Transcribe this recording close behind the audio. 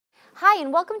Hi,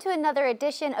 and welcome to another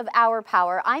edition of Our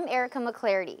Power. I'm Erica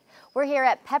McClaugherty. We're here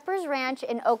at Pepper's Ranch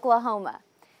in Oklahoma.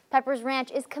 Pepper's Ranch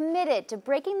is committed to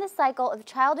breaking the cycle of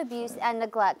child abuse and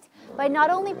neglect by not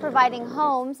only providing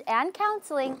homes and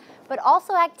counseling, but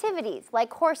also activities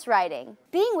like horse riding.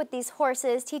 Being with these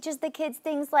horses teaches the kids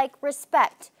things like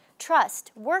respect,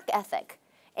 trust, work ethic,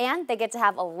 and they get to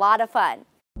have a lot of fun.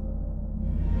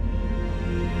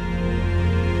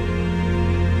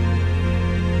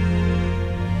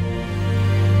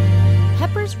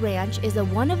 Pepper's Ranch is a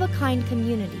one-of-a-kind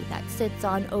community that sits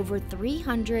on over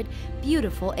 300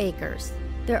 beautiful acres.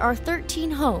 There are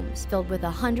 13 homes filled with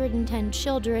 110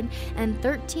 children and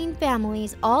 13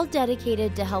 families, all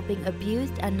dedicated to helping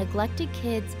abused and neglected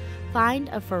kids find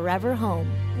a forever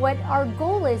home. What our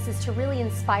goal is to really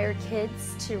inspire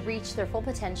kids to reach their full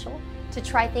potential, to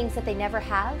try things that they never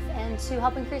have, and to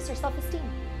help increase their self-esteem.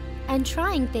 And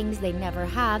trying things they never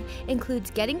have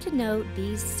includes getting to know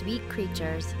these sweet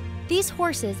creatures. These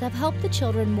horses have helped the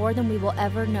children more than we will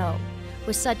ever know.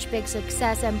 With such big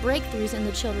success and breakthroughs in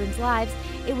the children's lives,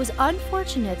 it was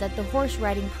unfortunate that the horse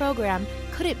riding program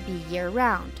couldn't be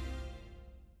year-round.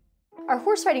 Our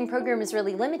horse riding program is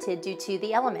really limited due to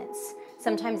the elements.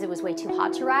 Sometimes it was way too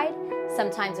hot to ride,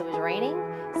 sometimes it was raining,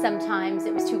 sometimes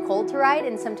it was too cold to ride,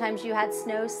 and sometimes you had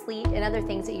snow, sleet, and other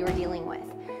things that you were dealing with.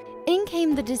 In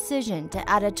came the decision to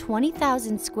add a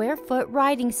 20,000 square foot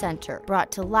riding center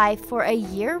brought to life for a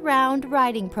year-round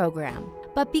riding program.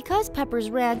 But because Pepper's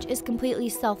Ranch is completely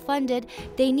self-funded,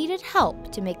 they needed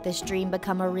help to make this dream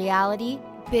become a reality.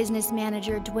 Business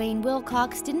manager Dwayne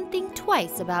Wilcox didn't think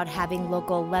twice about having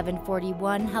Local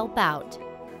 1141 help out.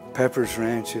 Pepper's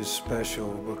Ranch is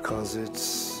special because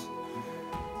it's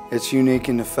unique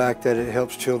in the fact that it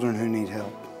helps children who need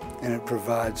help. And it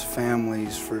provides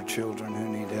families for children who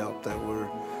need help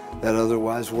that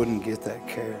otherwise wouldn't get that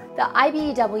care. The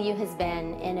IBEW has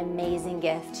been an amazing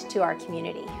gift to our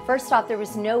community. First off, there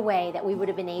was no way that we would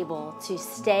have been able to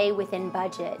stay within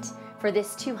budget for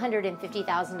this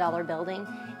 $250,000 building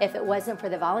if it wasn't for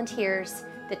the volunteers,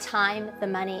 the time, the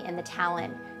money, and the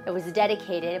talent that was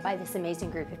dedicated by this amazing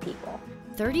group of people.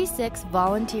 36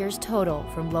 volunteers total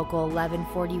from Local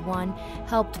 1141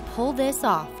 helped pull this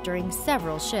off during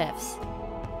several shifts.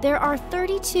 There are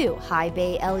 32 high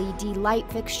bay LED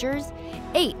light fixtures,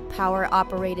 8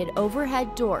 power-operated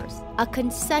overhead doors, a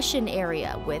concession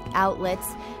area with outlets,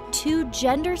 2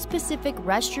 gender-specific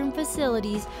restroom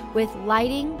facilities with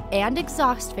lighting and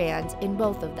exhaust fans in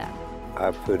both of them.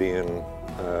 I've put in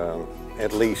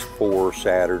at least 4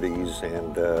 Saturdays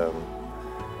and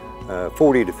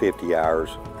 40 to 50 hours,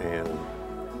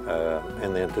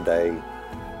 and then today,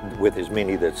 with as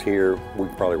many that's here, we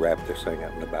can probably wrap this thing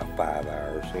up in about 5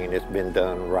 hours. And it's been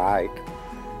done right.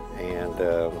 And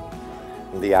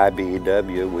the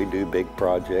IBEW, we do big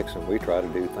projects and we try to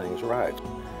do things right.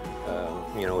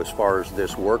 You know, as far as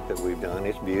this work that we've done,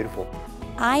 it's beautiful.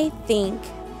 I think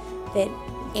that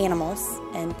animals,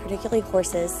 and particularly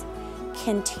horses,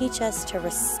 can teach us to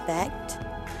respect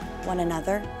one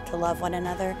another, to love one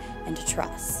another, and to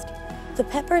trust. The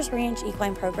Pepper's Ranch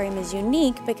Equine Program is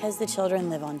unique because the children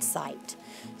live on site.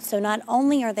 So not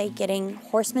only are they getting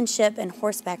horsemanship and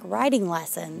horseback riding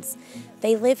lessons,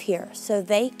 they live here, so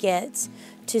they get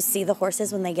to see the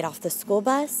horses when they get off the school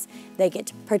bus. They get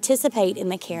to participate in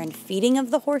the care and feeding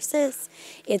of the horses.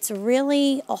 It's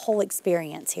really a whole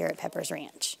experience here at Pepper's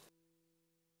Ranch.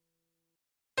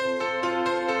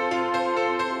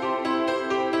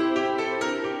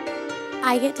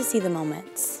 I get to see the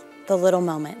moments, the little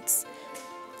moments.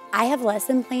 I have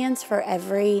lesson plans for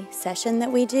every session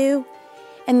that we do,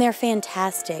 and they're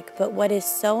fantastic, but what is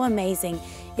so amazing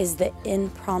is the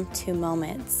impromptu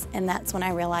moments, and that's when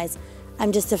I realize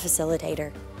I'm just a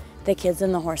facilitator. The kids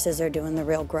and the horses are doing the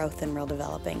real growth and real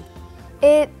developing.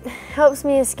 It helps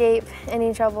me escape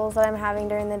any troubles that I'm having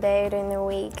during the day, during the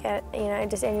week, you know,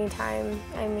 just any time.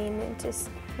 I mean, it just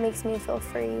makes me feel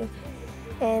free,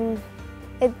 and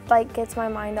it like gets my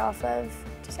mind off of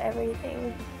just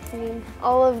everything. I mean,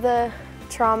 all of the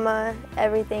trauma,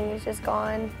 everything is just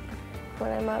gone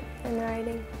when I'm up and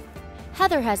riding.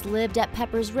 Heather has lived at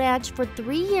Pepper's Ranch for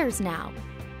 3 years now.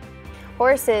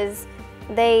 Horses,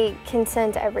 they can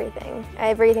sense everything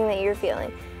that you're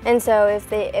feeling. And so if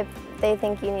they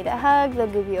think you need a hug, they'll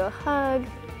give you a hug.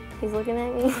 He's looking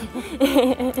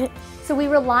at me. So we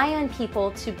rely on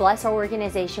people to bless our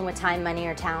organization with time, money,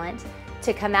 or talent,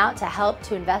 to come out, to help,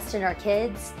 to invest in our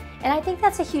kids. And I think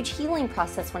that's a huge healing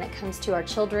process when it comes to our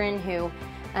children who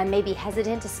may be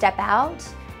hesitant to step out.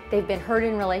 They've been hurt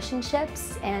in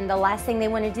relationships, and the last thing they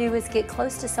want to do is get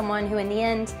close to someone who in the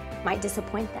end might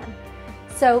disappoint them.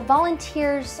 So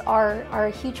volunteers are a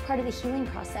huge part of the healing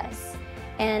process.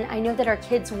 And I know that our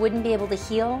kids wouldn't be able to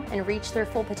heal and reach their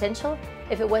full potential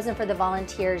if it wasn't for the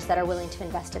volunteers that are willing to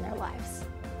invest in their lives.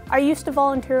 I used to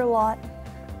volunteer a lot,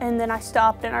 and then I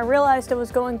stopped, and I realized I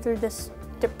was going through this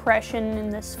depression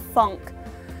and this funk.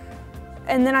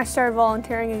 And then I started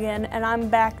volunteering again, and I'm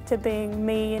back to being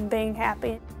me and being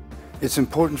happy. It's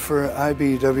important for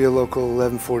IBEW Local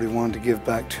 1141 to give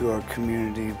back to our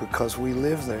community because we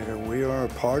live there. We are a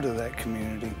part of that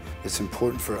community. It's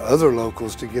important for other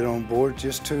locals to get on board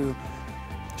just to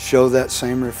show that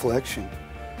same reflection.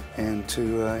 And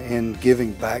to, in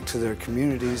giving back to their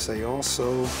communities, they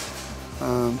also,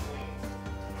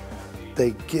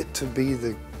 they get to be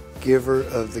the giver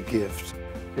of the gift.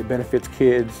 It benefits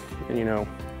kids, and you know,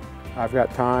 I've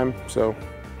got time, so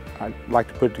I like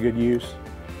to put it to good use.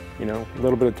 You know, a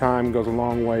little bit of time goes a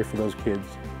long way for those kids.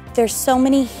 There's so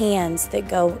many hands that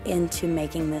go into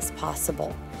making this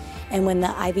possible. And when the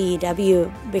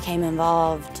IBEW became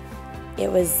involved,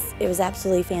 it was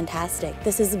absolutely fantastic.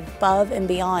 This is above and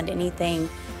beyond anything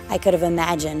I could have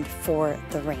imagined for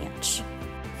the ranch.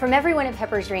 From everyone at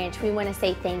Pepper's Ranch, we want to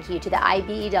say thank you to the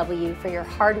IBEW for your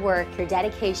hard work, your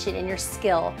dedication, and your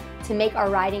skill to make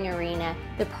our riding arena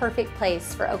the perfect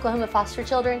place for Oklahoma foster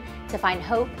children to find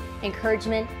hope,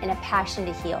 encouragement, and a passion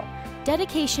to heal.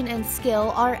 Dedication and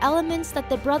skill are elements that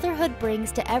the Brotherhood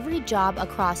brings to every job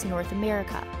across North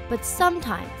America. But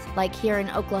sometimes, like here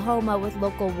in Oklahoma with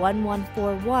Local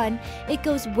 1141, it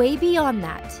goes way beyond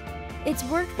that. It's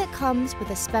work that comes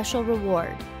with a special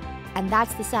reward. And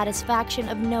that's the satisfaction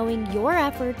of knowing your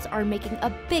efforts are making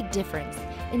a big difference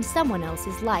in someone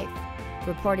else's life.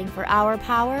 Reporting for Our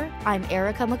Power, I'm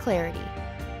Erica McClaugherty.